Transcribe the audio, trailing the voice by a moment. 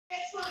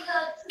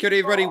Kia ora,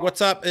 everybody.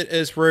 What's up? It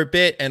is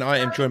Robert, and I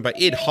am joined by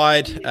Ed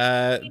Hyde,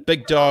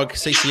 Big Dog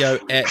CCO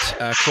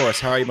at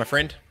Chorus. How are you, my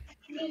friend?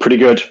 Pretty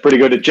good, pretty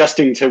good.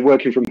 Adjusting to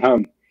working from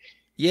home.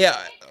 Yeah,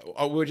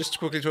 we were just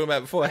quickly talking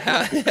about before.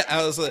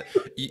 How's it?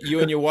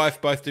 You and your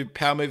wife both do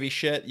power movie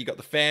shit. You got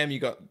the fam. You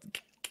got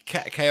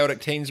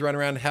chaotic teens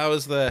running around.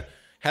 How's the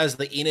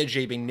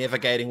energy been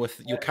navigating with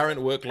your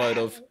current workload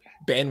of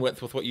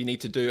bandwidth with what you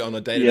need to do on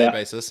a day-to-day Yeah,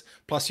 basis,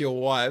 plus your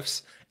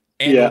wives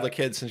and all yeah, the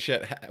kids and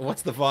shit?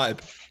 What's the vibe?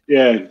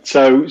 yeah.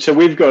 So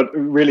we've got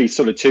really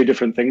sort of two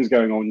different things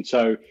going on.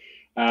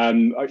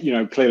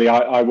 Clearly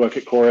I work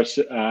at Chorus,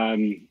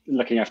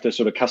 looking after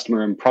sort of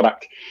customer and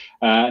product,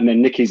 and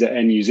then Nikki's at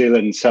Air New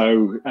Zealand.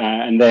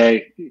 And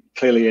they're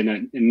clearly in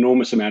an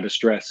enormous amount of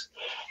stress,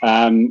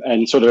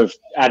 and sort of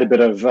add a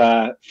bit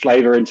of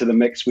flavor into the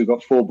mix. We've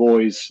got four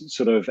boys,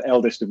 sort of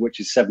eldest of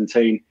which is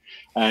 17,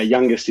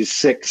 youngest is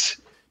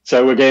 6.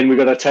 So again, we've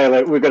got a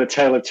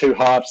tale of two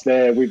halves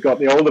there. We've got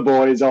the older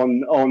boys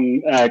on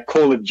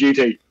Call of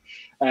Duty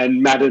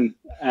and Madden,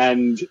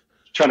 and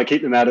trying to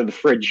keep them out of the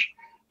fridge,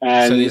 So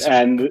and there's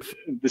and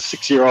the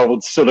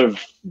 6-year-olds sort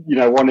of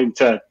wanting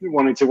to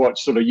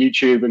watch sort of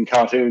YouTube and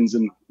cartoons,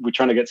 and we're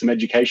trying to get some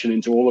education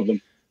into all of them.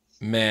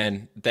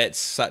 Man, that's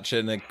such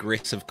an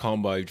aggressive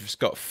combo. You've just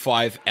got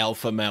five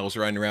alpha males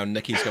running around.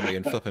 Nikki's gonna be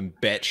in flipping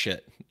batshit.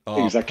 Oh,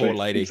 poor Exactly,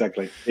 lady.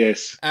 exactly.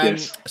 Yes,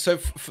 yes. So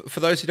for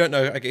those who don't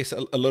know, I guess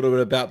a little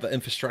bit about the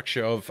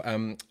infrastructure of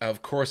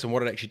Chorus and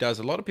what it actually does.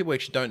 A lot of people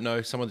actually don't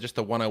know some of just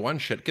the 101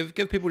 shit.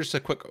 Give people just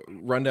a quick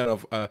rundown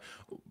of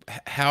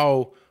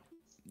how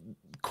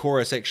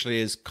Chorus actually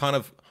is kind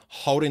of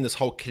holding this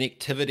whole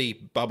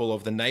connectivity bubble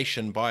of the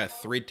nation by a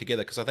thread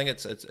together. Because I think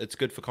it's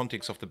good for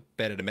context off the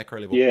bat at a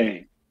macro level. Yeah,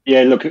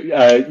 yeah. Look,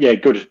 yeah,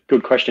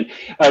 good question.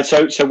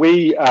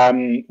 We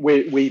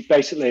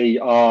basically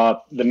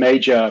are the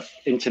major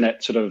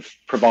internet sort of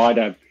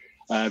provider,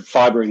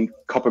 fiber and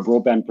copper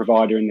broadband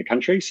provider in the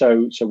country.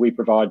 So we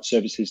provide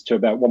services to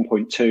about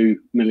 1.2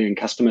 million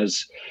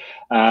customers.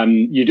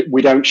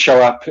 We don't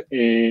show up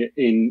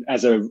in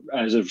as a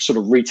sort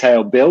of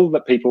retail bill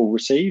that people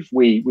receive.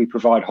 We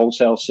provide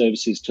wholesale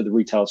services to the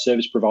retail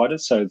service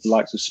providers, so the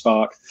likes of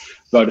Spark,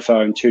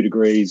 Vodafone,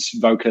 2degrees,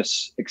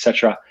 Vocus,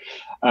 etc.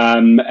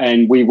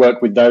 And we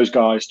work with those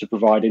guys to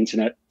provide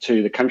internet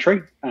to the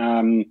country.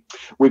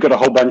 We've got a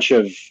whole bunch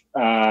of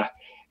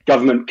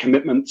government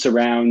commitments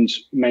around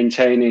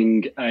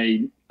maintaining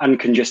a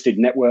uncongested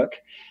network.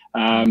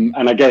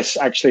 And I guess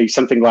actually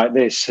something like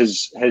this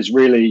has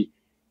really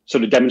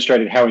sort of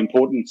demonstrated how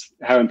important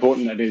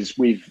that is.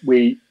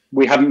 We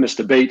haven't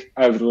missed a beat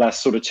over the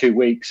last sort of 2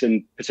 weeks,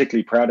 and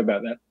particularly proud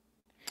about that.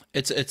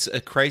 It's a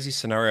crazy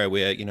scenario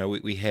where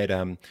we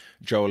had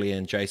Jolie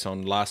and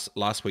Jason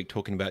last week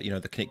talking about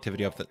the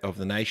connectivity of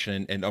the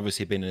nation, and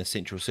obviously being an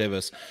essential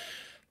service.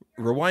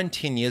 Rewind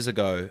 10 years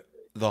ago,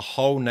 the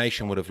whole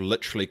nation would have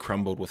literally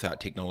crumbled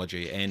without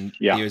technology, and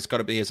Yeah,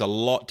 there's a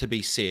lot to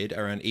be said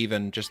around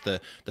even just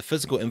the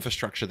physical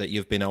infrastructure that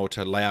you've been able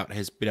to lay out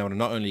has been able to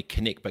not only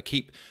connect but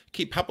keep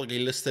publicly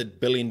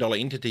listed billion-dollar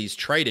entities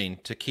trading,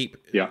 to keep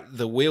yeah,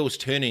 the wheels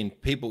turning,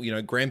 people,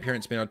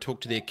 grandparents being able to talk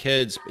to their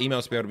kids,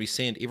 emails be able to be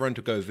sent, everyone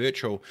to go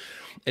virtual.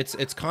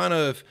 It's kind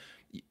of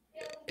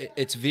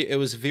it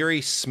was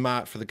very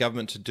smart for the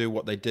government to do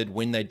what they did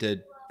when they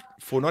did,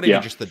 for not even yeah,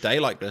 just the day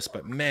like this,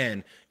 but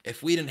man,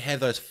 if we didn't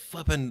have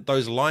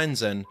those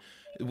lines in,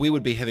 we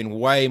would be having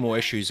way more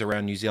issues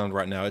around New Zealand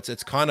right now.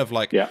 It's kind of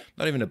like yeah.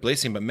 not even a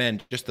blessing, but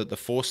man, just the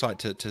foresight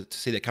to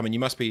see that coming. You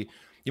must be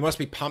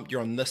pumped.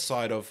 You're on this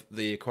side of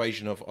the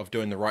equation of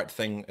doing the right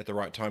thing at the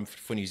right time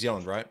for New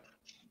Zealand, right?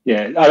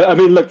 Yeah, I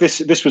mean, look,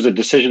 this was a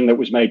decision that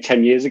was made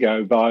 10 years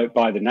ago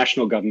by the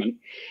national government,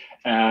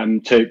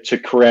 to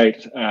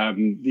create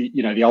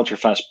the ultra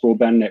fast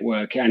broadband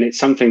network, and it's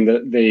something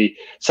that the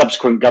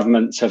subsequent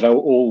governments have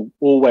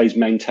always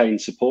maintained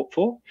support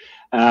for.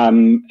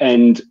 And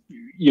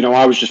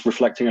I was just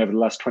reflecting over the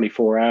last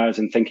 24 hours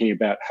and thinking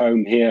about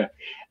home here,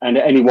 and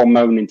at any one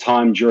moment in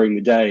time during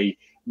the day,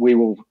 we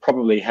will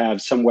probably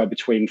have somewhere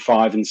between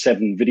 5 and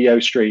 7 video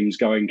streams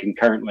going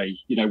concurrently,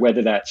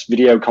 whether that's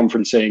video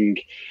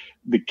conferencing,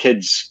 the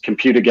kids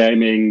computer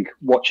gaming,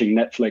 watching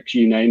Netflix,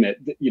 you name it.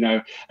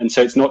 And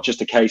so it's not just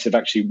a case of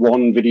actually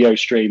one video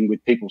stream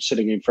with people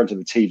sitting in front of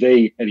the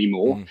TV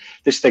anymore. Mm.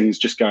 This thing's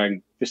just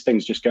going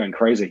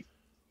crazy.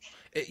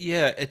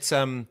 Yeah,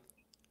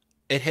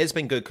 it has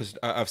been good because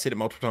I've said it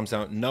multiple times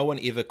now. No one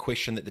ever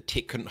questioned that the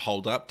tech couldn't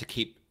hold up to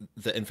keep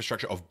the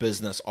infrastructure of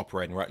business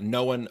operating, right?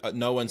 No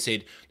one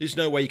said there's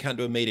no way you can't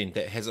do a meeting.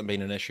 That hasn't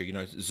been an issue.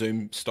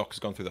 Zoom stock has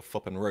gone through the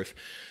flipping roof.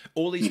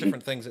 All these Mhm.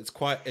 different things.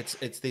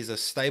 It's there's a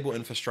stable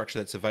infrastructure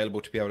that's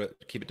available to be able to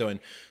keep it doing.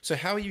 So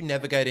how are you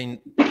navigating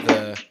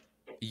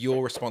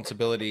your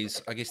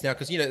responsibilities, I guess, now?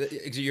 Because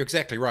you're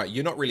exactly right.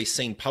 You're not really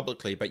seen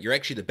publicly, but you're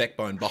actually the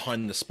backbone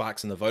behind the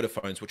Sparks and the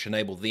Vodafones, which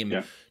enable them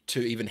Yeah.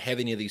 to even have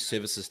any of these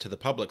services to the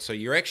public. So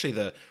you're actually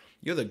the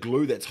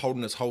glue that's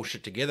holding this whole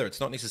shit together. It's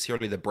not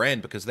necessarily the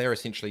brand, because they're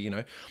essentially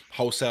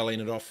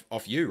wholesaling it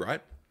off you,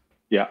 right?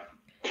 Yeah.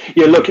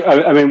 Yeah, look,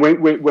 I mean,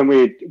 when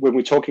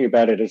we're talking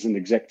about it as an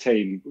exec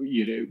team,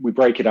 we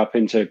break it up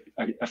into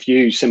a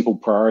few simple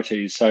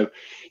priorities. So,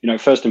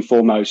 first and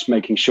foremost,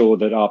 making sure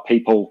that our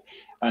people,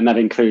 and that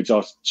includes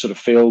our sort of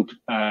field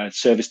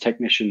service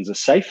technicians, are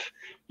safe.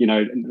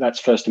 That's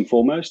first and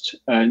foremost.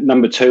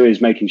 Number two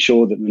is making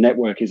sure that the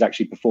network is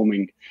actually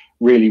performing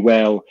really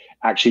well,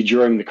 actually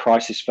during the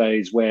crisis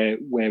phase where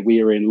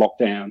we are in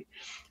lockdown,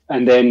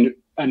 and then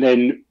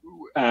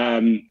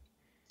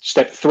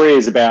step three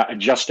is about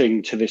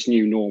adjusting to this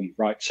new norm,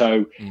 right?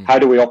 So how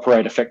do we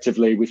operate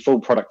effectively with full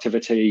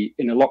productivity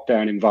in a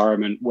lockdown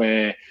environment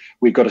where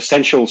we've got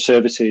essential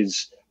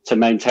services to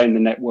maintain the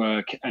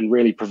network and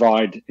really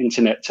provide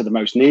internet to the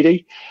most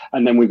needy,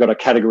 and then we've got a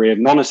category of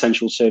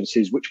non-essential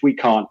services which we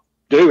can't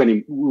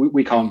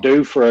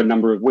do for a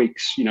number of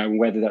weeks,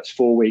 whether that's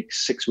 4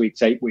 weeks, 6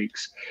 weeks, 8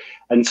 weeks.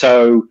 And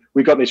so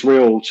we've got this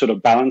real sort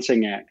of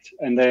balancing act.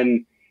 And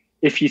then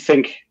if you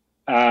think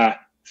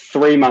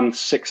 3 months,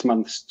 6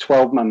 months,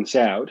 12 months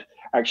out,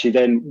 actually,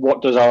 then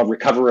what does our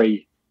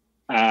recovery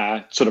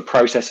sort of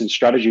process and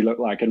strategy look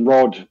like? And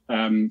Rod,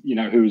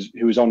 who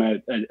was on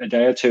a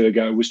day or two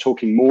ago, was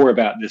talking more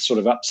about this sort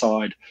of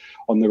upside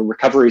on the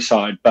recovery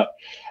side. But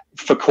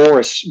for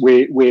Chorus,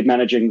 we're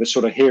managing the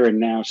sort of here and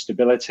now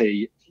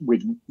stability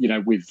with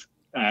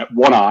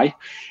one eye,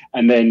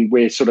 and then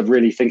we're sort of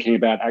really thinking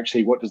about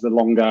actually what does the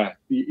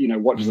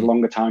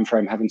longer time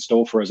frame have in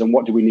store for us, and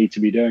what do we need to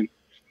be doing?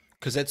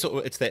 Because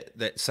it's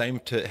that same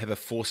to have a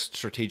forced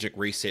strategic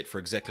reset for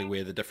exactly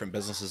where the different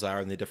businesses are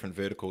in their different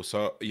verticals.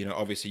 So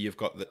obviously you've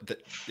got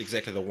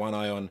exactly the one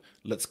eye on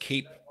let's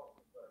keep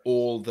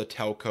all the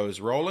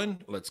telcos rolling,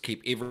 let's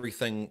keep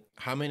everything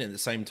humming. At the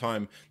same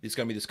time, there's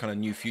going to be this kind of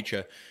new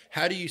future.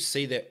 How do you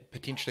see that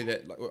potentially?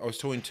 That I was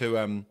talking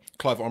to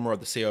Clive Omrod,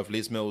 the CEO of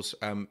Les Mills,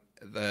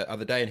 the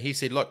other day, and he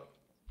said, "Look,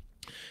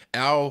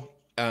 our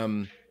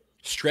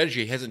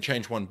strategy hasn't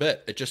changed one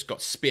bit. It just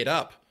got sped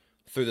up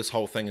through this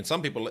whole thing." And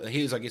some people,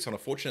 here's, I guess, on a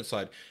fortunate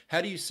side. How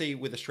do you see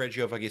where the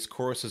strategy of, I guess,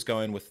 Chorus is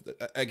going with,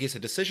 I guess, a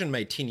decision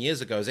made 10 years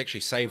ago has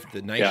actually saved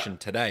the nation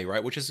today,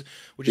 right? Which is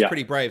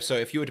pretty brave. So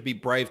if you were to be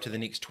brave to the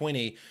next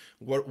 20,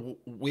 where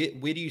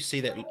do you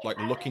see that like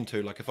looking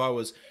to? Like if I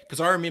was,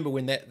 because I remember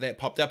when that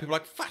popped up, people were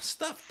like, fuck,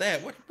 stuff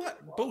that, what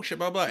bullshit,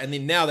 blah, blah. And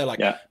then now they're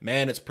like,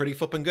 man, it's pretty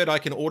flipping good. I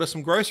can order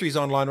some groceries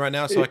online right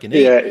now so I can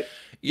eat.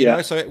 You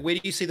know, so where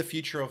do you see the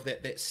future of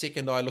that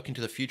second eye looking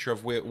to the future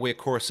of where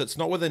Chorus sits,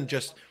 not within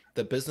just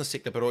the business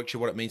sector, but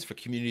actually what it means for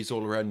communities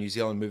all around New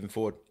Zealand moving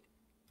forward?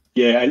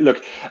 Yeah,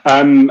 look,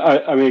 I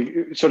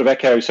mean, sort of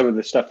echo some of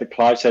the stuff that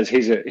Clive says.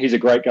 He's a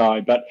great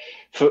guy, but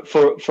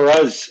for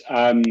us,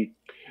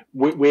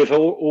 we've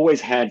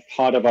always had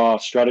part of our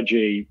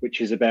strategy,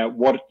 which is about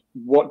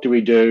what do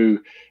we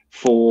do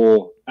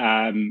for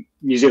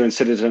New Zealand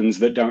citizens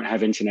that don't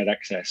have internet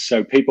access.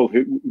 So people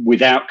who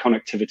without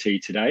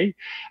connectivity today,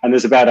 and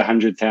there's about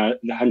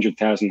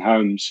 100,000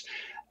 homes.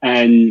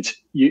 And,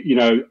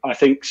 I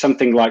think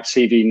something like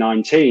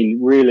CV19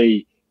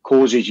 really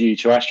causes you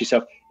to ask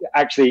yourself,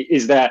 actually,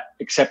 is that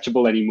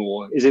acceptable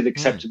anymore? Is it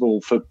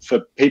acceptable for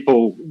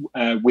people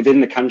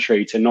within the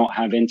country to not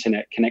have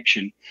internet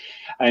connection?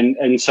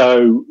 And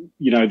so,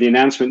 the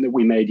announcement that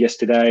we made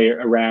yesterday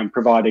around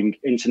providing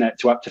internet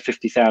to up to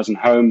 50,000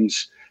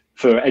 homes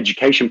for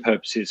education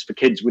purposes for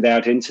kids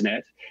without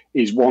internet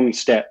is one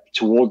step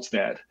towards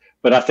that.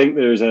 But I think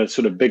there is a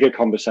sort of bigger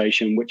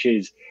conversation, which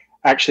is,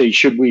 actually,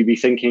 should we be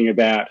thinking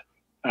about,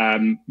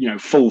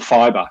 full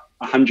fiber,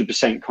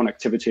 100%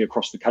 connectivity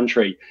across the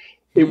country?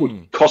 It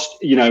would cost,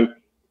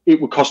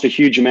 it would cost a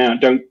huge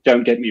amount.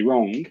 Don't get me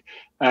wrong,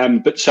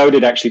 but so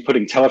did actually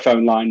putting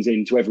telephone lines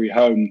into every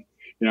home,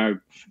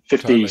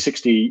 50,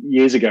 60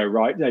 years ago,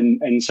 right?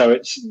 And so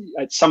it's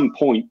at some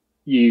point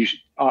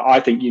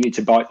I think you need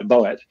to bite the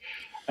bullet.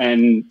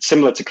 And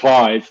similar to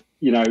Clive,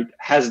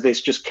 has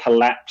this just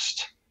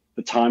collapsed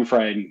the time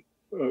frame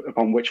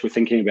upon which we're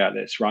thinking about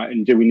this, right?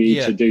 And do we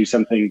need to do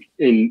something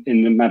in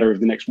the matter of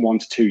the next 1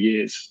 to 2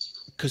 years?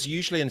 Because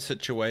usually in a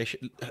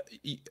situation,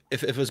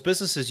 if it was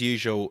business as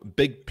usual,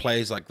 big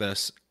plays like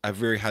this are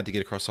very hard to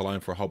get across the line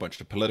for a whole bunch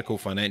of political,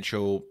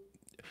 financial,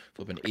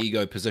 flipping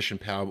ego, position,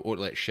 power, all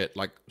that shit.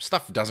 Like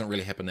stuff doesn't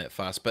really happen that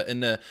fast. But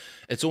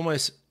it's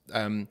almost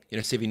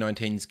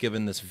CV19's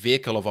given this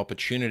vehicle of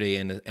opportunity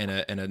and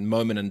a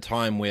moment in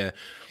time where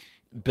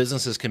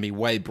businesses can be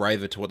way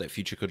braver to what that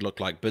future could look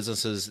like.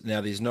 Businesses now,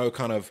 there's no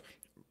kind of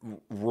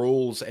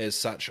rules as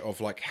such of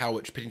like how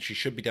it potentially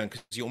should be done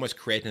because you're almost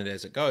creating it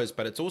as it goes,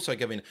 but it's also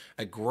giving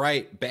a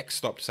great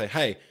backstop to say,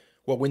 hey,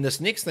 well, when this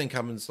next thing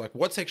comes, like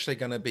what's actually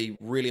going to be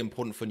really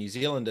important for New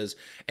Zealanders,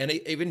 and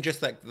even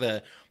just like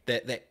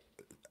that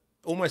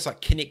almost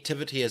like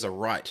connectivity as a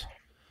right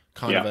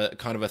kind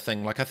of a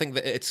thing. Like I think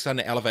that it's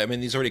starting to elevate. I mean,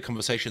 there's already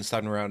conversations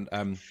starting around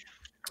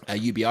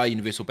UBI,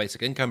 Universal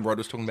Basic Income. Rod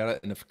was talking about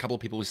it, and a couple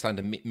of people are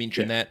starting to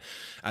mention that,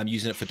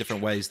 using it for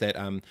different ways. That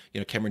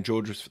Cameron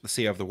George, the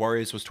CEO of the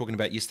Warriors, was talking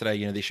about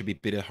yesterday. There should be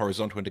better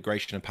horizontal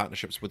integration and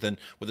partnerships within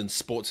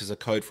sports as a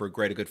code for a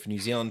greater good for New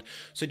Zealand.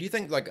 So, do you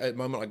think like a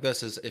moment like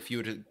this is if you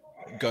were to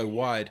go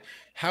wide,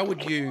 how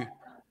would you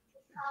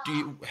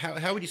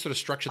how would you sort of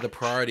structure the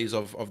priorities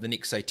of the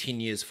next, say, 10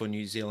 years for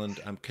New Zealand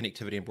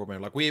connectivity and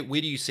broadband? Like where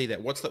do you see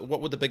that?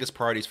 What would the biggest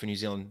priorities for New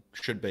Zealand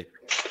should be?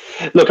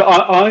 Look,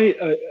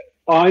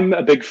 I'm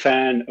a big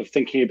fan of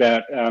thinking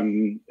about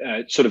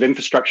sort of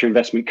infrastructure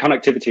investment,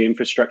 connectivity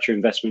infrastructure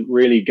investment,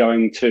 really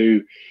going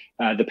to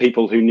the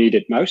people who need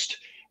it most.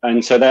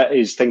 And so that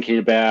is thinking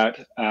about,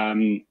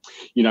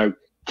 you know,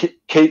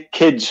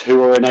 kids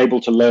who are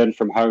unable to learn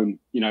from home.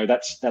 You know,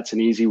 that's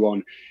an easy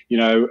one. You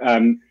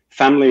know,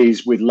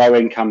 families with low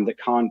income that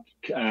can't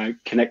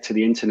connect to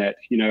the internet,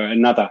 you know,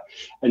 another,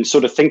 and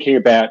sort of thinking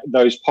about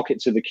those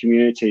pockets of the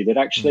community that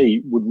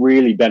actually would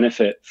really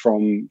benefit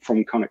from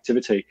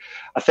connectivity.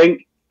 I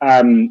think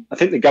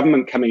the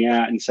government coming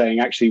out and saying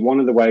actually one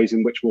of the ways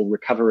in which we'll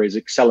recover is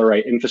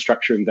accelerate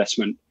infrastructure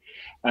investment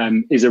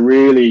is a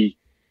really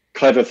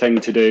clever thing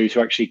to do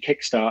to actually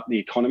kickstart the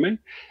economy.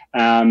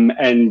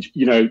 And,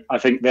 you know, I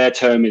think their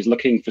term is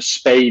looking for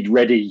spade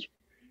ready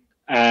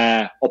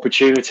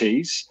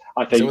opportunities.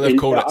 I think so they've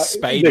called it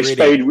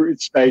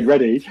spade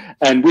ready,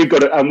 and we've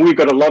got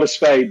a lot of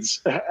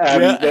spades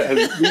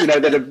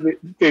that have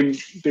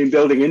been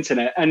building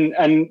internet,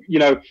 and you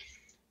know,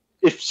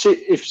 if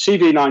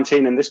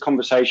CV19 and this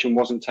conversation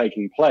wasn't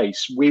taking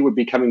place, we would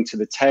be coming to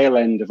the tail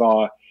end of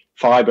our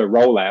fiber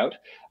rollout.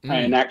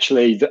 And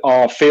actually,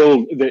 our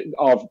field,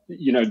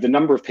 the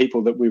number of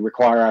people that we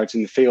require out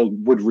in the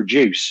field would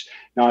reduce.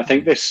 Now, I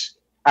think this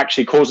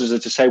actually causes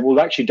us to say, well,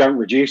 actually, don't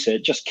reduce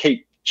it. Just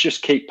keep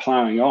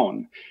plowing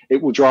on. It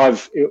will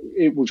drive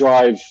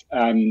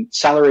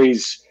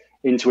salaries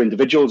into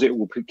individuals. It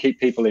will keep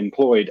people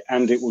employed,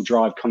 and it will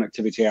drive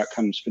connectivity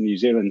outcomes for New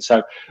Zealand.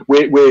 So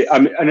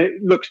and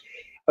it looks,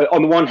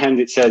 on the one hand,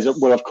 it says,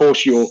 well, of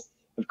course you're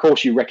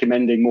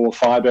recommending more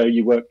fiber.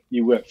 You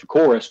work for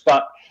Chorus,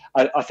 but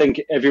I think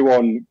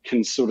everyone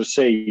can sort of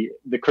see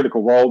the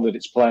critical role that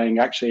it's playing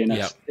actually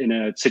in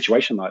a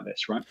situation like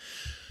this, right?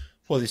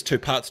 Well, there's two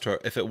parts to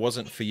it. If it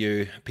wasn't for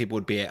you, people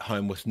would be at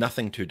home with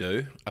nothing to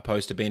do,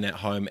 opposed to being at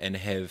home and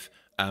have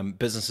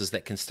businesses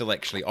that can still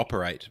actually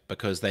operate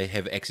because they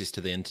have access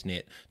to the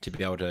internet to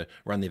be able to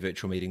run their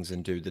virtual meetings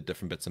and do the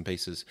different bits and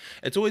pieces.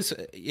 It's always,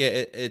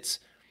 it's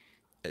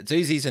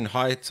easy in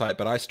hindsight,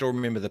 but I still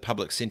remember the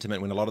public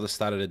sentiment when a lot of this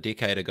started a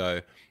decade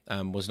ago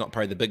was not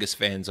probably the biggest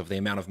fans of the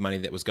amount of money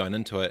that was going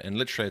into it. And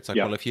literally, it's like,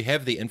 well, if you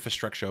have the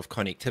infrastructure of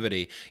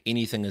connectivity,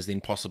 anything is then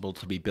possible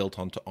to be built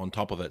on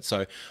top of it.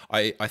 So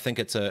I think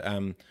it's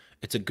a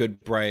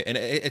good break, and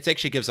it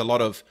actually gives a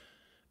lot of.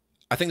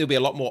 I think there'll be a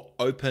lot more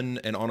open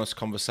and honest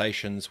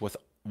conversations with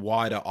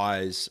wider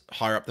eyes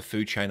higher up the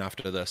food chain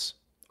after this.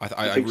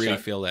 I really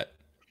feel that.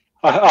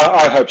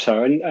 I hope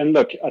so. And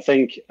look, I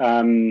think.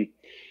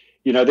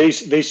 You know,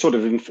 these sort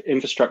of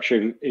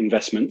infrastructure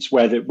investments,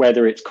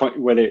 whether it's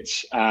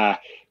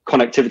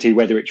connectivity,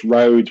 whether it's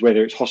roads,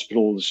 whether it's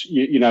hospitals,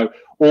 you know,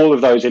 all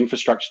of those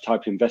infrastructure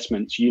type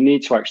investments, you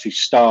need to actually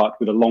start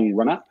with a long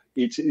run up.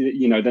 It's,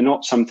 you know, they're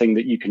not something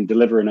that you can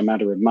deliver in a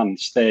matter of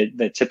months. They're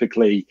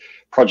typically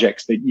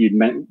projects that you'd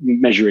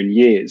measure in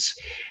years.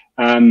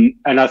 And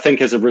I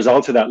think as a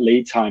result of that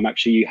lead time,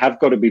 actually, you have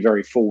got to be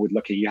very forward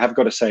looking. You have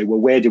got to say, well,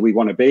 where do we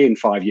want to be in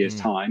 5 years'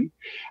 time?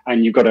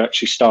 And you've got to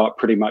actually start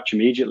pretty much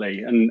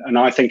immediately. And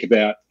I think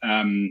about,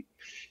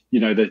 you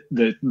know,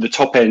 the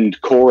top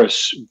end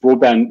Chorus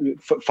broadband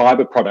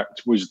fiber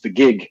product was the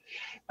gig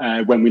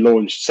when we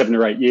launched 7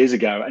 or 8 years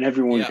ago. And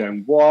everyone was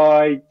going,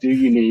 why do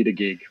you need a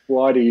gig?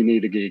 Why do you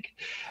need a gig?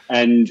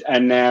 And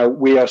now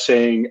we are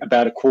seeing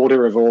about a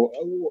quarter of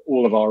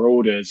all of our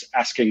orders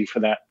asking for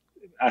that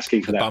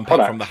bump product.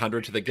 Up from the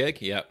 100 to the gig,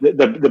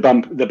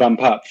 the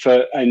bump up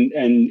for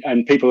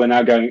and people are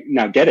now going,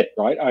 now get it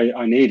right.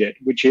 I need it,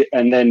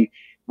 and then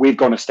we've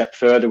gone a step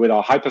further with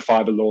our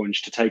Hyperfiber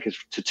launch to take us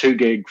to 2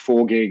 gig,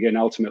 4 gig, and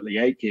ultimately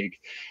 8 gig.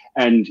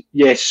 And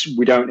yes,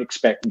 we don't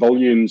expect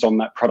volumes on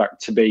that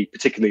product to be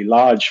particularly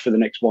large for the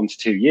next 1 to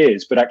 2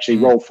 years, but actually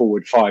roll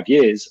forward 5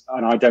 years,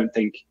 and I don't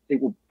think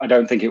it will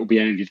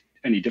be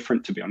any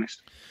different, to be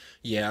honest.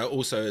 Yeah,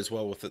 also as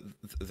well with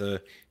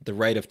the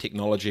rate of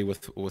technology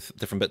with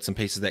different bits and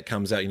pieces that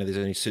comes out, you know, there's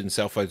only certain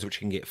cell phones which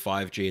can get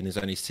 5G, and there's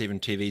only 7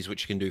 TVs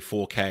which can do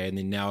 4K, and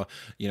then now,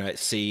 you know, at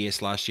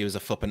CES last year was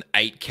a flipping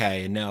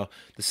 8K, and now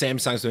the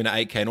Samsung's doing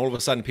 8K, and all of a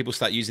sudden people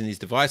start using these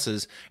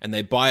devices and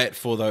they buy it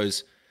for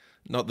those,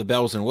 not the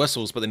bells and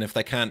whistles, but then if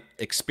they can't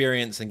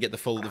experience and get the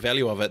full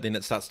value of it, then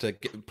it starts to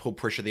pull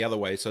pressure the other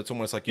way. So it's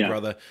almost like you'd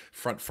rather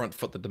front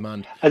foot the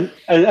demand. And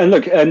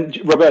look, and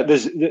Robert,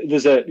 there's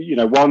a, you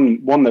know,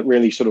 one that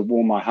really sort of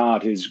warmed my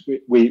heart is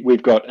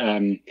we've got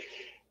a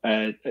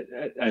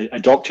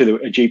doctor,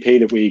 a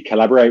GP that we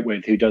collaborate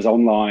with who does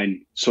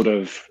online sort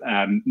of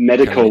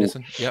medical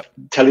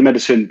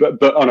telemedicine,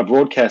 but on a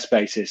broadcast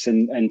basis,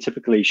 and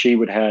typically she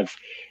would have,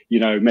 you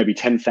know, maybe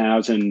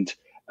 10,000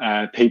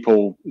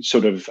 people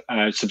sort of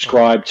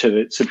subscribe to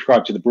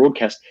the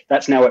broadcast.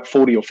 That's now at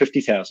 40 or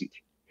 50,000.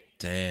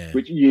 Damn.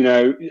 Which, you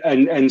know,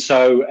 and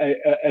so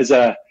as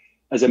a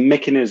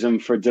mechanism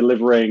for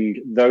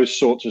delivering those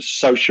sorts of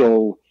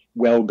social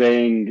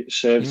well-being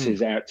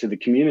services out to the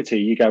community,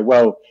 you go,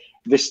 well,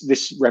 this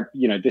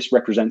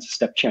represents a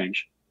step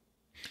change.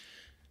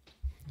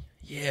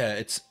 Yeah,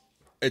 it's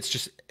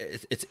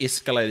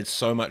escalated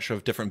so much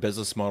of different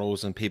business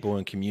models and people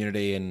and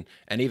community, and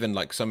even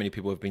like so many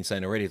people have been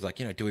saying already, it's like,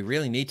 do we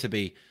really need to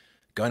be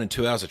going in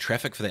 2 hours of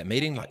traffic for that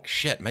meeting? Like,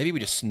 shit, maybe we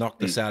just knock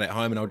this out at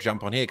home and I'll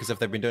jump on here. Because if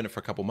they've been doing it for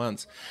a couple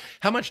months,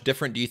 how much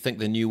different do you think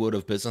the new world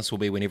of business will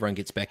be when everyone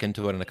gets back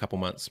into it in a couple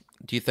months?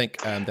 Do you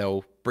think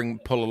they'll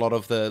pull a lot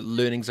of the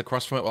learnings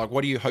across from it? Like,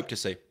 what do you hope to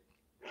see?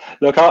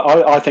 Look,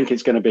 I think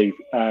it's going to be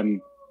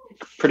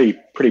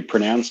pretty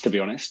pronounced, to be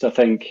honest. I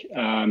think,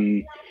 I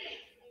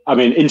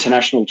mean,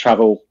 international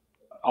travel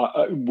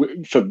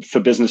for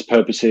business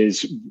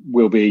purposes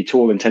will be, to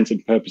all intents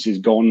and purposes,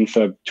 gone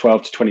for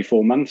 12 to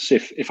 24 months,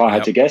 if I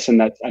had to guess, and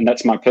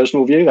that's my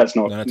personal view. That's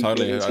not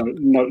totally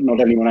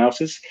not anyone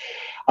else's.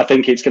 I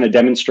think it's going to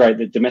demonstrate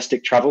that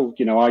domestic travel.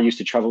 I used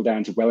to travel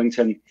down to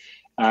Wellington,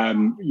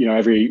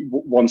 every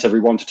 1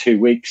 to 2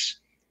 weeks.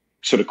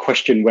 Sort of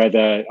question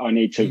whether I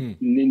need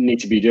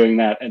to be doing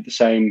that at the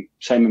same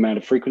amount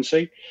of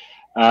frequency.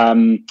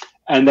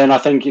 And then I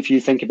think if you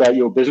think about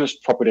your business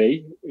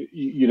property,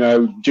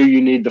 do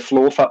you need the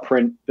floor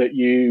footprint that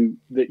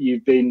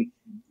you've been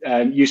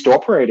used to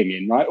operating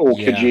in, right? Or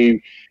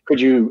could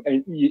you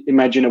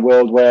imagine a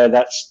world where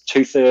that's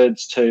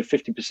 2/3 to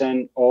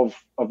 50% of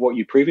what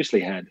you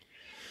previously had?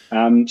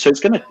 So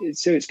it's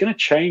gonna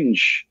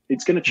change.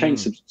 It's gonna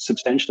change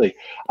substantially.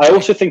 I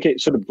also think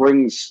it sort of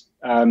brings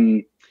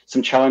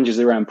some challenges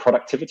around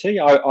productivity.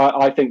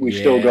 I think we've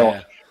still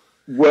got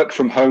work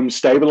from home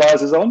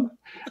stabilizers on.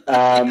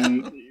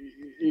 And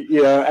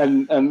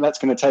that's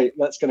going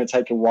to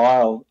take a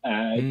while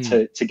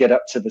to get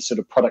up to the sort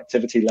of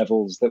productivity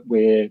levels that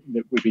we've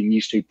been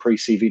used to pre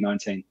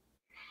CV-19.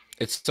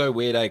 It's so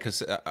weird,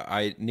 because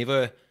I've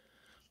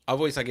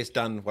always, I guess,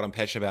 done what I'm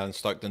passionate about and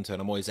stoked into,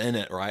 and I'm always in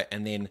it, right?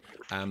 And then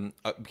I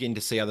begin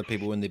to see other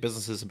people in their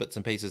businesses and bits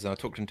and pieces, and I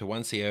talked into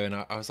one CEO, and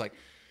I was like,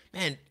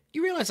 man,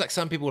 you realize like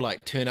some people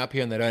like turn up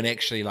here and they don't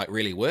actually like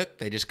really work,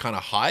 they just kind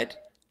of hide.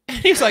 And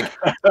he's like,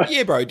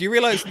 yeah, bro, do you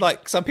realize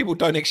like some people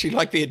don't actually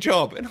like their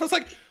job? And I was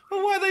like,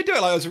 well, why do they do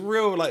it? Like, I was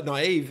real like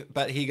naive,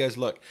 but he goes,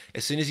 look,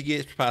 as soon as you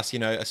get past,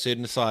 a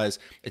certain size,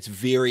 it's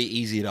very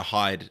easy to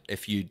hide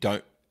if you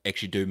don't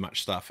actually do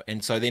much stuff.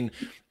 And so then,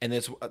 and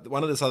there's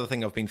one of this other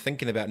thing I've been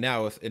thinking about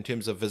now in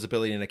terms of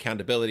visibility and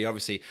accountability.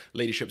 Obviously,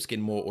 leadership's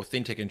getting more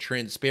authentic and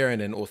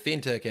transparent and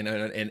authentic and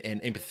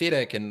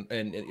empathetic and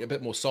a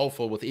bit more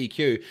soulful with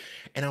EQ.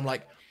 And I'm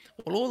like,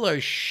 well, all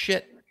those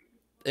shit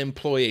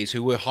employees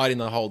who were hiding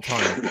the whole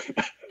time,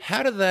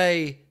 how are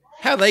they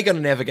going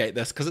to navigate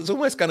this? Because it's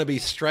almost going to be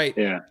straight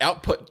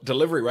output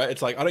delivery, right?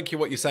 It's like, I don't care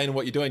what you're saying and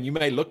what you're doing, you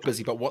may look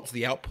busy, but what's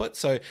the output?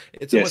 So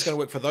it's almost going to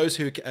work for those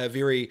who are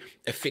very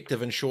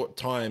effective in short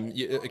time.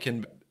 It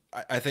can,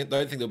 I don't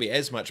think there'll be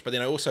as much, but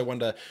then I also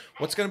wonder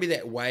what's going to be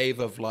that wave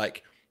of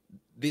like,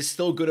 there's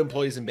still good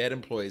employees and bad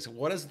employees.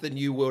 What does the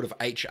new world of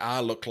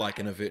HR look like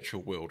in a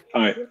virtual world?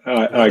 I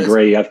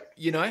agree. I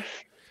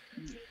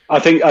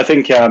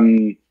think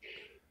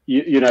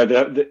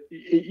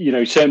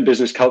certain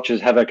business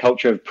cultures have a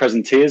culture of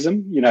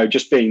presenteeism.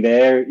 Just being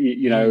there,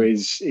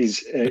 is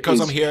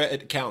because I'm here,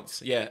 it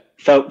counts. Yeah,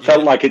 felt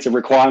like it's a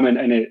requirement,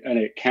 and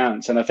it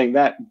counts. And I think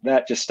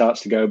that just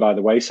starts to go by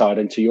the wayside.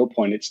 And to your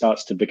point, it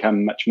starts to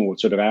become much more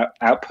sort of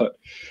output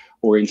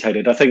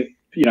orientated. I think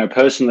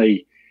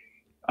personally,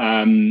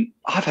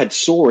 I've had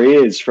sore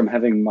ears from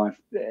having my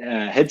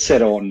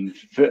headset on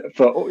for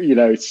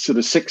sort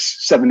of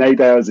 6, 7,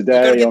 8 hours a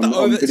day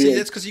on video. See,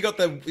 that's because you got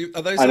are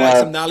those like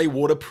some gnarly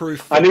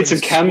waterproof? I need some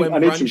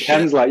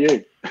cans like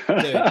you.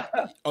 Dude,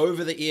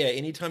 over the ear,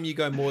 anytime you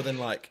go more than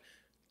like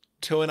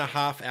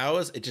 2.5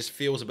 hours, it just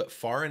feels a bit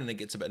foreign and it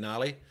gets a bit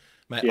gnarly.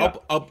 Mate, yeah.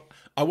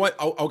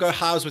 I'll go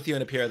halves with you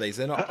in a pair of these.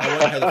 I won't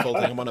pay the full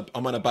thing.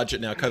 I'm on a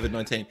budget now,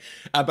 COVID-19.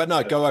 But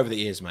no, go over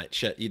the ears, mate.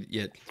 Shit,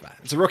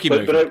 it's a rookie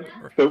move.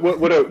 But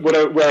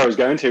where I was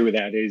going to with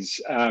that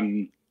is,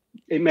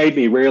 it made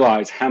me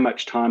realize how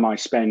much time I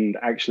spend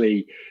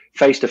actually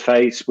face to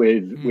face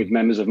with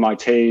members of my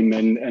team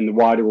and the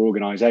wider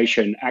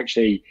organization,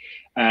 actually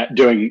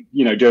doing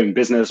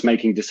business,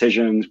 making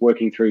decisions,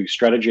 working through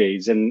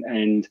strategies,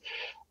 and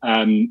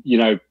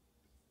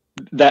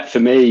that for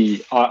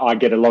me, I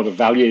get a lot of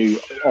value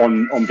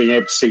on being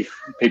able to see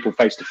people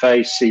face to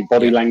face, see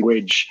body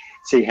language,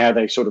 see how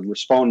they sort of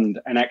respond.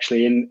 And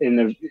actually in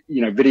the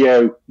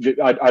video,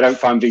 I don't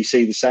find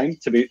VC the same,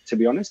 to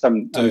be honest.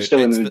 I'm still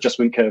in an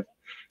adjustment curve.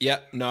 Yeah,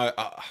 no,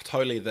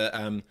 totally.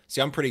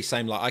 See, I'm pretty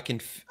same. Like I can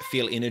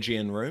feel energy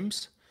in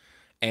rooms,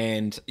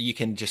 and you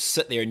can just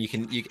sit there and you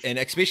can and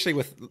especially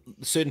with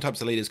certain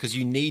types of leaders, because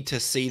you need to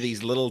see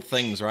these little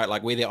things, right?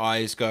 Like where their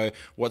eyes go,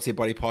 what's their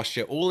body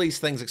posture, all these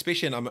things,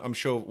 especially, and I'm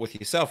sure with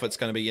yourself, it's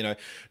going to be,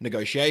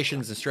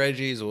 negotiations and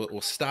strategies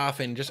or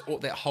staffing, just all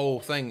that whole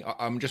thing.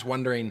 I'm just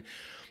wondering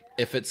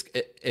if it's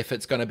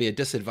going to be a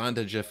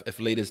disadvantage if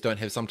leaders don't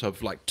have some type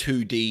of like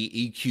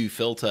 2D EQ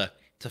filter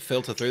to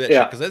filter through that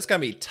shit, because that's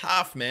going to be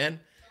tough, man.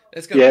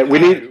 It's going to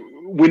be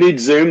we need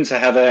Zoom to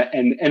have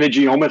an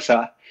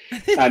energyometer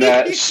and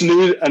a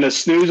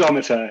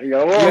snoozometer. You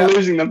go,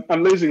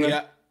 I'm losing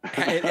them.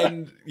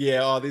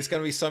 Yeah, and there's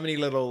going to be so many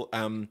little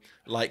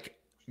like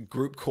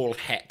group call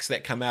hacks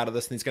that come out of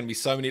this, and there's going to be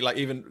so many, like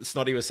even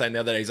Snoddy was saying the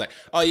other day, he's like,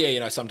 oh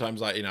yeah,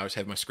 sometimes like, I just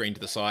have my screen to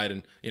the side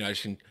and, I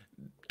just can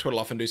twiddle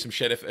off and do some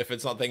shit if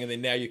it's not thing. And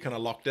then now you're kind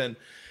of locked in.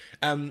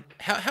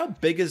 How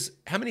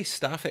many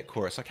staff at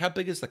Chorus? Like how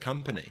big is the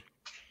company?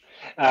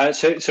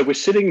 So we're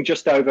sitting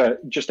just over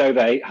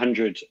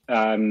 800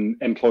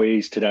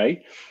 employees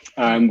today.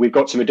 We've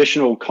got some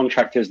additional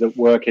contractors that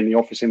work in the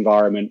office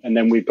environment, and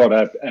then we've got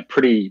a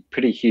pretty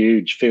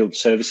huge field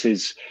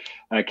services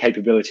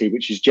capability,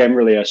 which is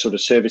generally a sort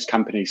of service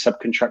company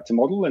subcontractor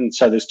model. And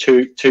so there's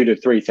 2,000 to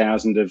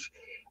 3,000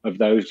 of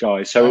those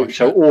guys. So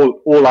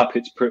all up,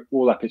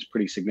 it's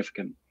pretty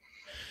significant.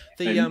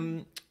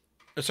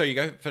 So you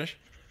go finish.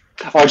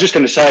 I was just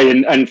going to say,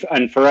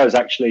 and for us,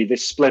 actually,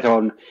 this split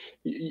on,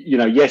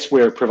 yes,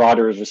 we're a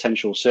provider of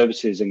essential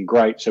services and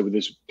great, so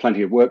there's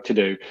plenty of work to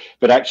do,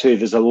 but actually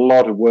there's a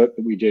lot of work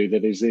that we do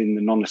that is in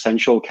the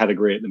non-essential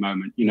category at the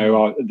moment.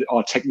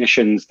 Our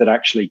technicians that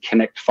actually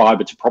connect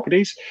fiber to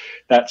properties,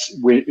 that's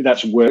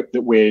work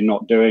that we're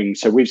not doing.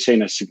 So we've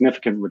seen a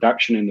significant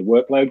reduction in the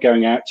workload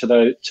going out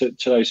to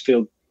those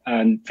field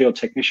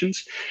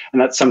technicians,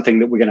 and that's something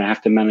that we're going to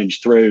have to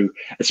manage through,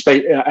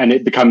 and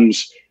it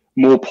becomes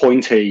more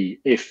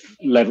pointy if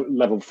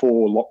level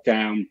 4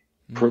 lockdown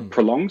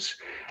prolongs,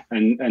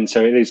 and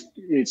so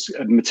it's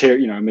a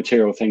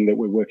material thing that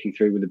we're working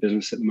through with the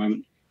business at the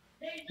moment.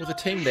 With a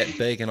team that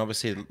big, and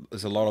obviously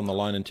there's a lot on the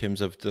line in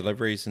terms of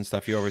deliveries and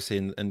stuff, you're obviously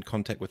in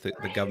contact with the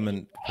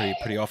government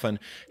pretty often.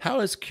 How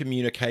has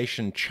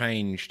communication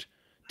changed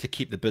to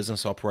keep the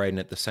business operating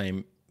at the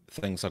same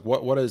things? Like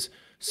what is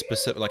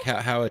specific, like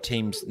how are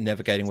teams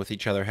navigating with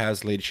each other?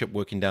 How's leadership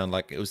working down?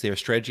 Like, was there a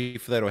strategy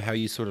for that, or how are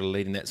you sort of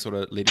leading that sort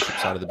of leadership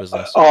side of the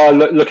business?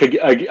 Look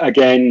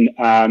again,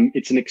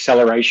 it's an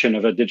acceleration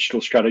of a digital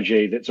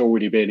strategy that's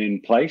already been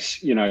in place.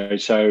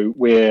 So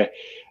we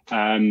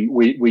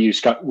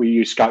use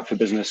Skype for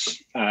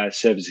Business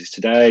services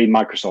today,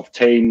 Microsoft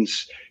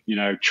Teams,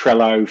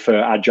 Trello for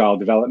agile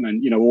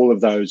development, all of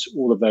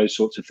those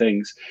sorts of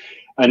things.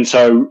 And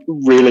so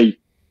really,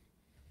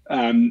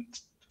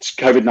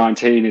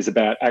 COVID-19 is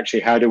about actually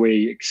how do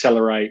we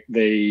accelerate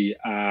the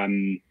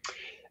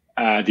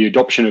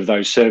adoption of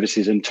those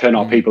services and turn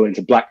our people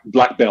into black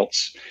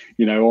belts,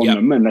 on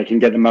them, and they can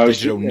get the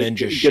most digital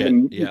ninja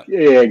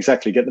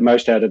exactly, get the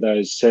most out of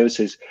those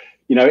services.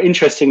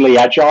 Interestingly,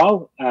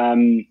 agile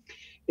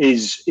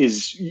is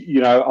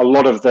a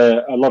lot of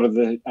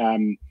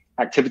the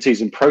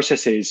activities and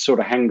processes sort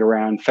of hang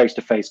around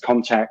face-to-face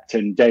contact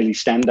and daily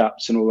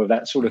stand-ups and all of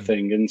that sort of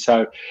thing. And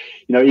so,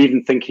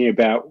 even thinking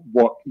about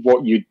what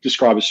you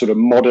describe as sort of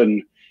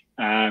modern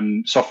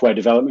software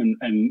development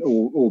and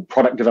or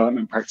product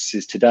development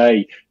practices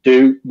today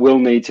will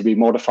need to be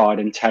modified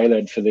and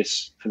tailored for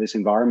this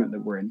environment that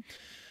we're in.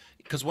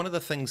 Because one of the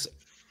things,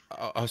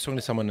 I was talking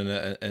to someone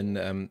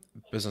in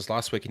business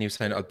last week, and he was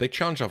saying a big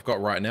challenge I've got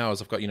right now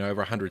is I've got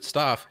over 100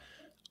 staff.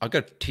 I've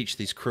got to teach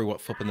these crew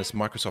what flipping this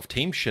Microsoft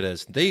Teams shit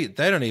is. They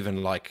don't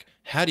even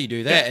how do you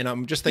do that? And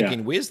I'm just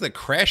thinking, where's the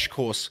crash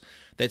course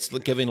that's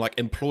giving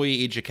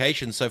employee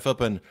education so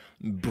flipping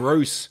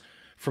Bruce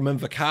from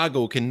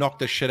Invercargill can knock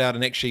this shit out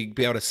and actually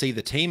be able to see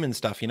the team and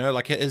stuff,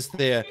 is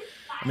there,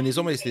 there's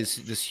almost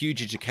this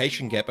huge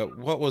education gap. But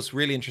what was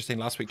really interesting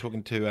last week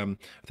talking to, I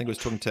think I was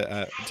talking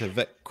to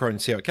Vic Crow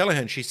and Sarah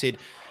Callahan, she said,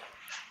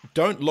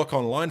 don't look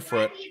online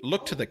for it.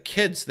 Look to the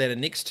kids that are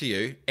next to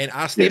you and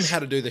ask them how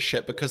to do the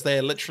shit, because they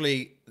are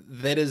literally,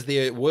 that is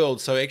their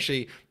world. So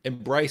actually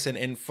embrace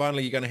and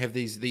finally you're going to have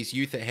these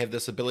youth that have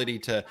this ability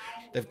to,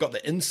 they've got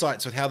the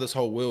insights of how this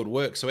whole world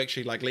works. So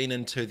actually lean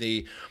into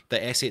the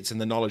assets and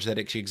the knowledge that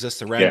actually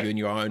exists around you in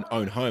your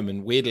own home.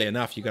 And weirdly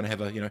enough, you're going to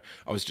have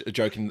I was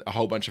joking, a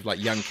whole bunch of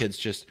young kids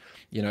just,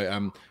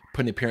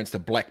 putting their parents to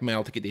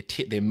blackmail to get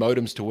their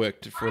modems to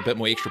work for a bit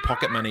more extra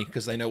pocket money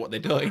because they know what they're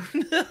doing.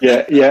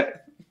 Yeah.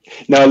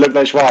 No, look,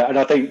 that's right, and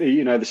I think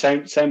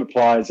the same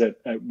applies at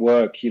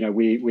work.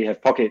 We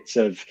have pockets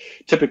of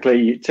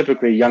typically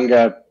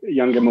younger,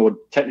 more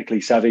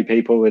technically savvy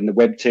people in the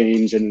web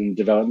teams and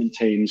development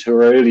teams who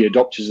are early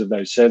adopters of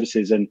those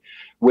services, and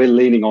we're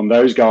leaning on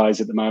those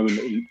guys at the moment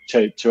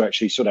to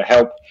actually sort of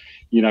help,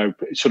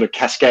 sort of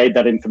cascade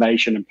that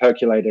information and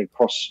percolate it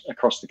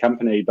across the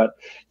company. But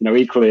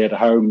equally at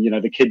home,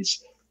 the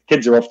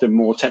kids are often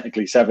more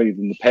technically savvy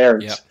than the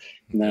parents. Yeah.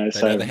 They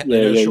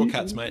know the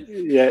shortcuts, mate.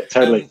 Yeah,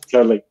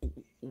 totally.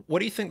 What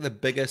do you think the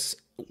biggest,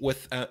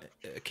 with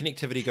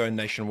connectivity going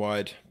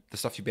nationwide, the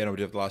stuff you've been able to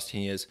do over the last 10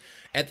 years,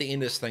 at the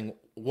end of this thing,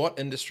 what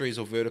industries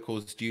or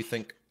verticals do you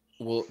think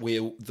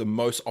where the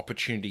most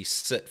opportunities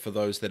sit for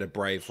those that are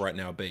brave right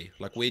now be?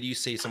 Where do you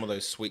see some of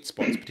those sweet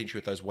spots, potentially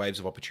with those waves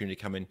of opportunity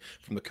coming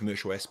from the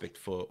commercial aspect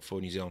for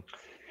New Zealand?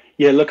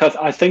 Yeah, look,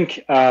 I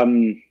think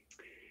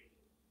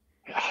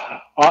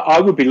I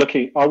would be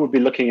looking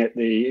at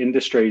the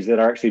industries that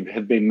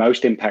have been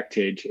most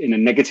impacted in a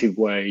negative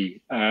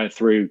way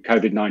through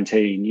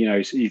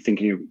COVID-19. So you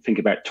think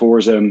about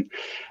tourism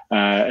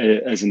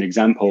as an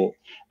example,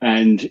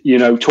 And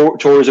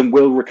tourism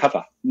will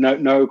recover.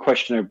 No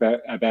question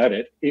about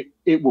it.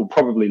 It will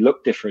probably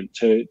look different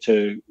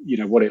to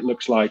what it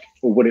looks like,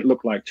 or what it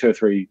looked like two or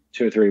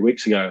three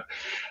weeks ago.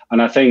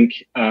 And I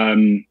think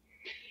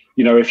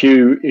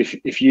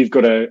if you've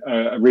got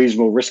a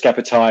reasonable risk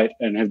appetite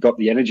and have got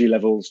the energy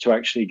levels to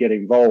actually get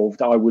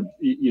involved, I would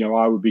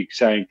be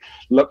saying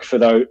look for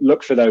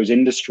those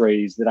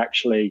industries that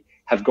actually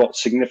have got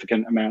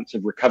significant amounts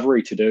of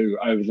recovery to do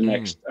over the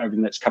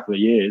next couple of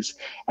years,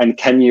 and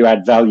can you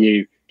add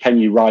value? Can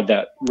you ride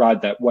that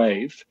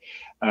wave?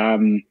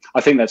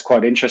 I think that's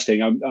quite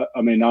interesting.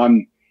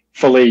 I'm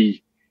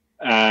fully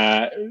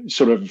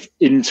sort of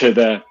into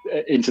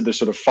the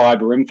sort of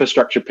fiber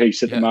infrastructure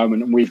piece at the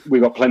moment, and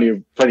we've got plenty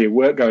of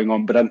work going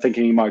on. But I'm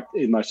thinking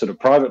in my sort of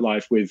private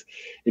life with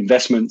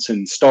investments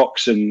and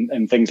stocks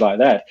and things like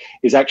that,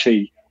 is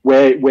actually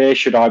where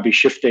should I be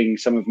shifting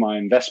some of my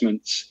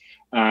investments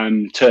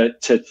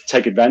to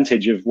take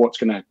advantage of what's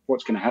going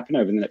to happen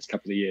over the next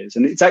couple of years.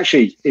 And it's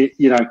actually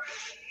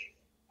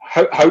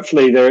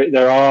hopefully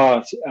there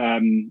are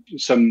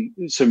some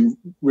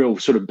real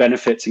sort of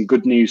benefits and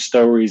good news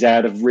stories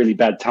out of really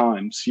bad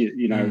times,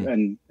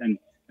 and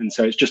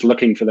so it's just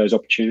looking for those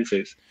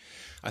opportunities.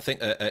 I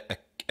think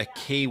a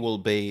key will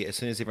be, as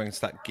soon as everyone can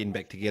start getting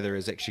back together,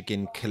 is actually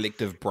getting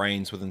collective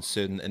brains within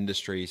certain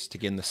industries to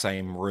get in the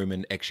same room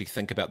and actually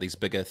think about these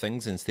bigger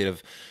things, instead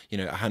of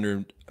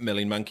 100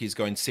 million monkeys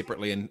going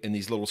separately in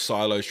these little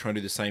silos trying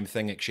to do the same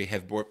thing. Actually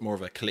have more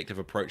of a collective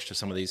approach to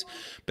some of these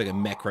bigger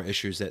macro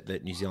issues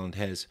that New Zealand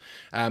has.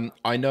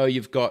 I know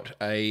you've got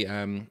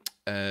a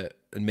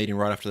meeting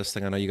right after this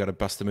thing. I know you got to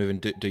bust the move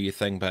and do your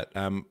thing, but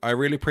I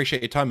really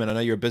appreciate your time, and I know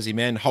you're a busy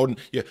man, holding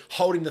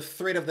the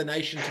thread of the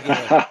nation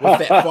together with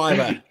that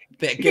fiber,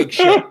 that gig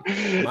shit.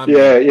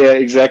 Yeah,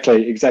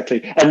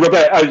 exactly. And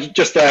Robert,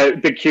 just a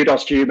big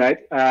kudos to you, mate.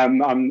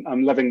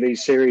 I'm loving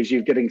these series.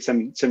 You're getting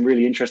some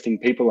really interesting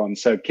people on,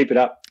 so keep it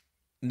up.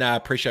 Nah,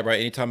 appreciate it, bro.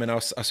 Anytime, and I'll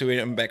see you when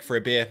I'm back for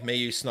a beer. Me,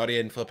 you, Snotty,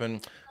 and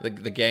flipping the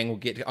gang will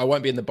get. I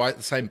won't be in the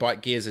same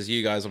bike gears as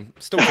you guys. I'm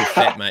still too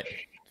fat, mate.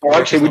 Oh,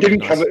 actually, we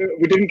didn't cover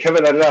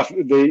that enough.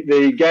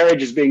 The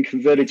garage is being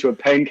converted to a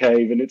pain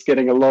cave, and it's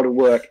getting a lot of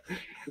work.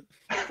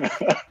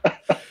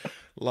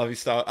 Love you,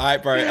 style. All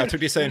right, bro. I'll talk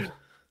to you soon.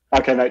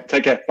 Okay, mate.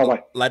 Take care.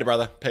 Bye-bye. Later,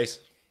 brother. Peace.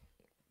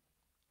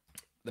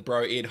 The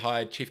bro Ed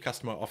Hyde, Chief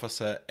Customer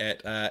Officer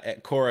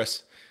at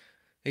Chorus.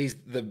 He's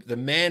the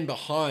man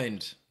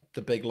behind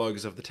the big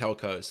logos of the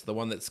telcos, the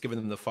one that's given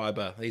them the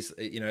fiber. He's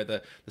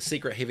the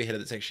secret heavy hitter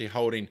that's actually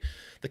holding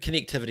the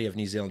connectivity of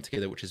New Zealand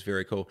together, which is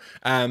very cool.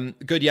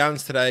 Good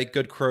yarns today,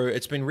 good crew.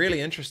 It's been really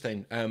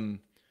interesting.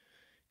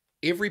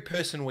 Every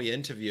person we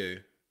interview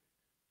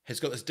has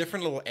got this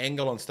different little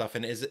angle on stuff,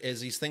 and as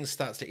these things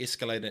starts to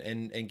escalate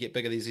and get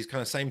bigger, there's these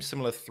kind of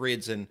similar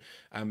threads and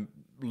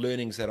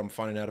learnings that I'm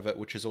finding out of it,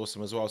 which is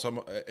awesome as well.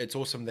 So it's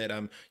awesome that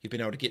you've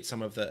been able to get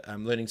some of the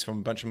learnings from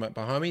a bunch of my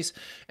homies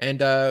and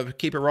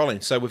keep it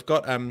rolling. So we've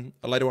got a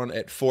later one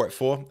at 4 at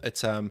 4.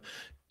 It's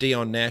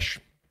Dion Nash,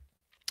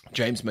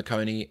 James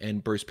McConey,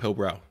 and Bruce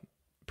Pilbrow,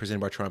 presented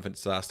by Triumphant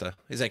Disaster.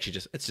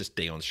 It's just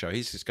Dion's show.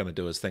 He's just going to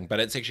do his thing, but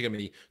it's actually going to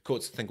be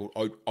called, it's a thing called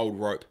Old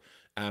Rope,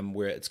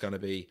 where it's going to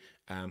be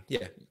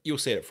you'll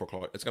see it at 4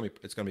 o'clock. It's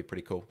gonna be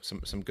pretty cool.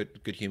 Some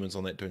good humans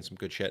on that doing some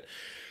good shit.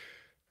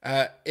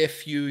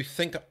 If you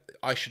think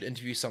I should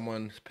interview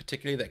someone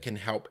particularly that can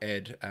help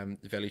add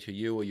value to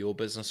you or your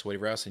business or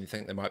whatever else, and you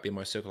think they might be in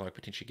my circle I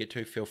potentially get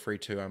to, feel free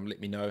to let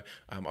me know.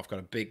 I've got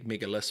a big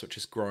mega list which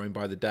is growing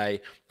by the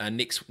day.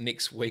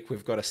 Next week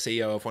we've got a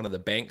CEO of one of the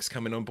banks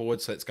coming on board,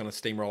 so it's going to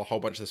steamroll a whole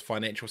bunch of this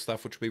financial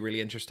stuff, which will be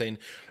really interesting.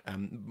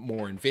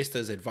 More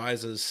investors,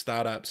 advisors,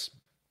 startups,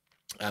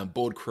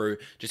 board crew,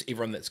 just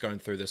everyone that's going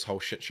through this whole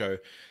shit show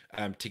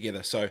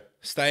together. So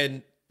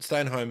stay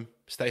home,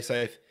 stay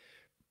safe,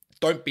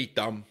 don't be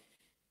dumb,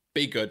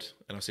 be good,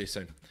 and I'll see you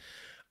soon.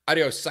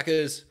 Adios,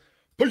 suckers.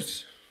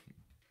 Peace.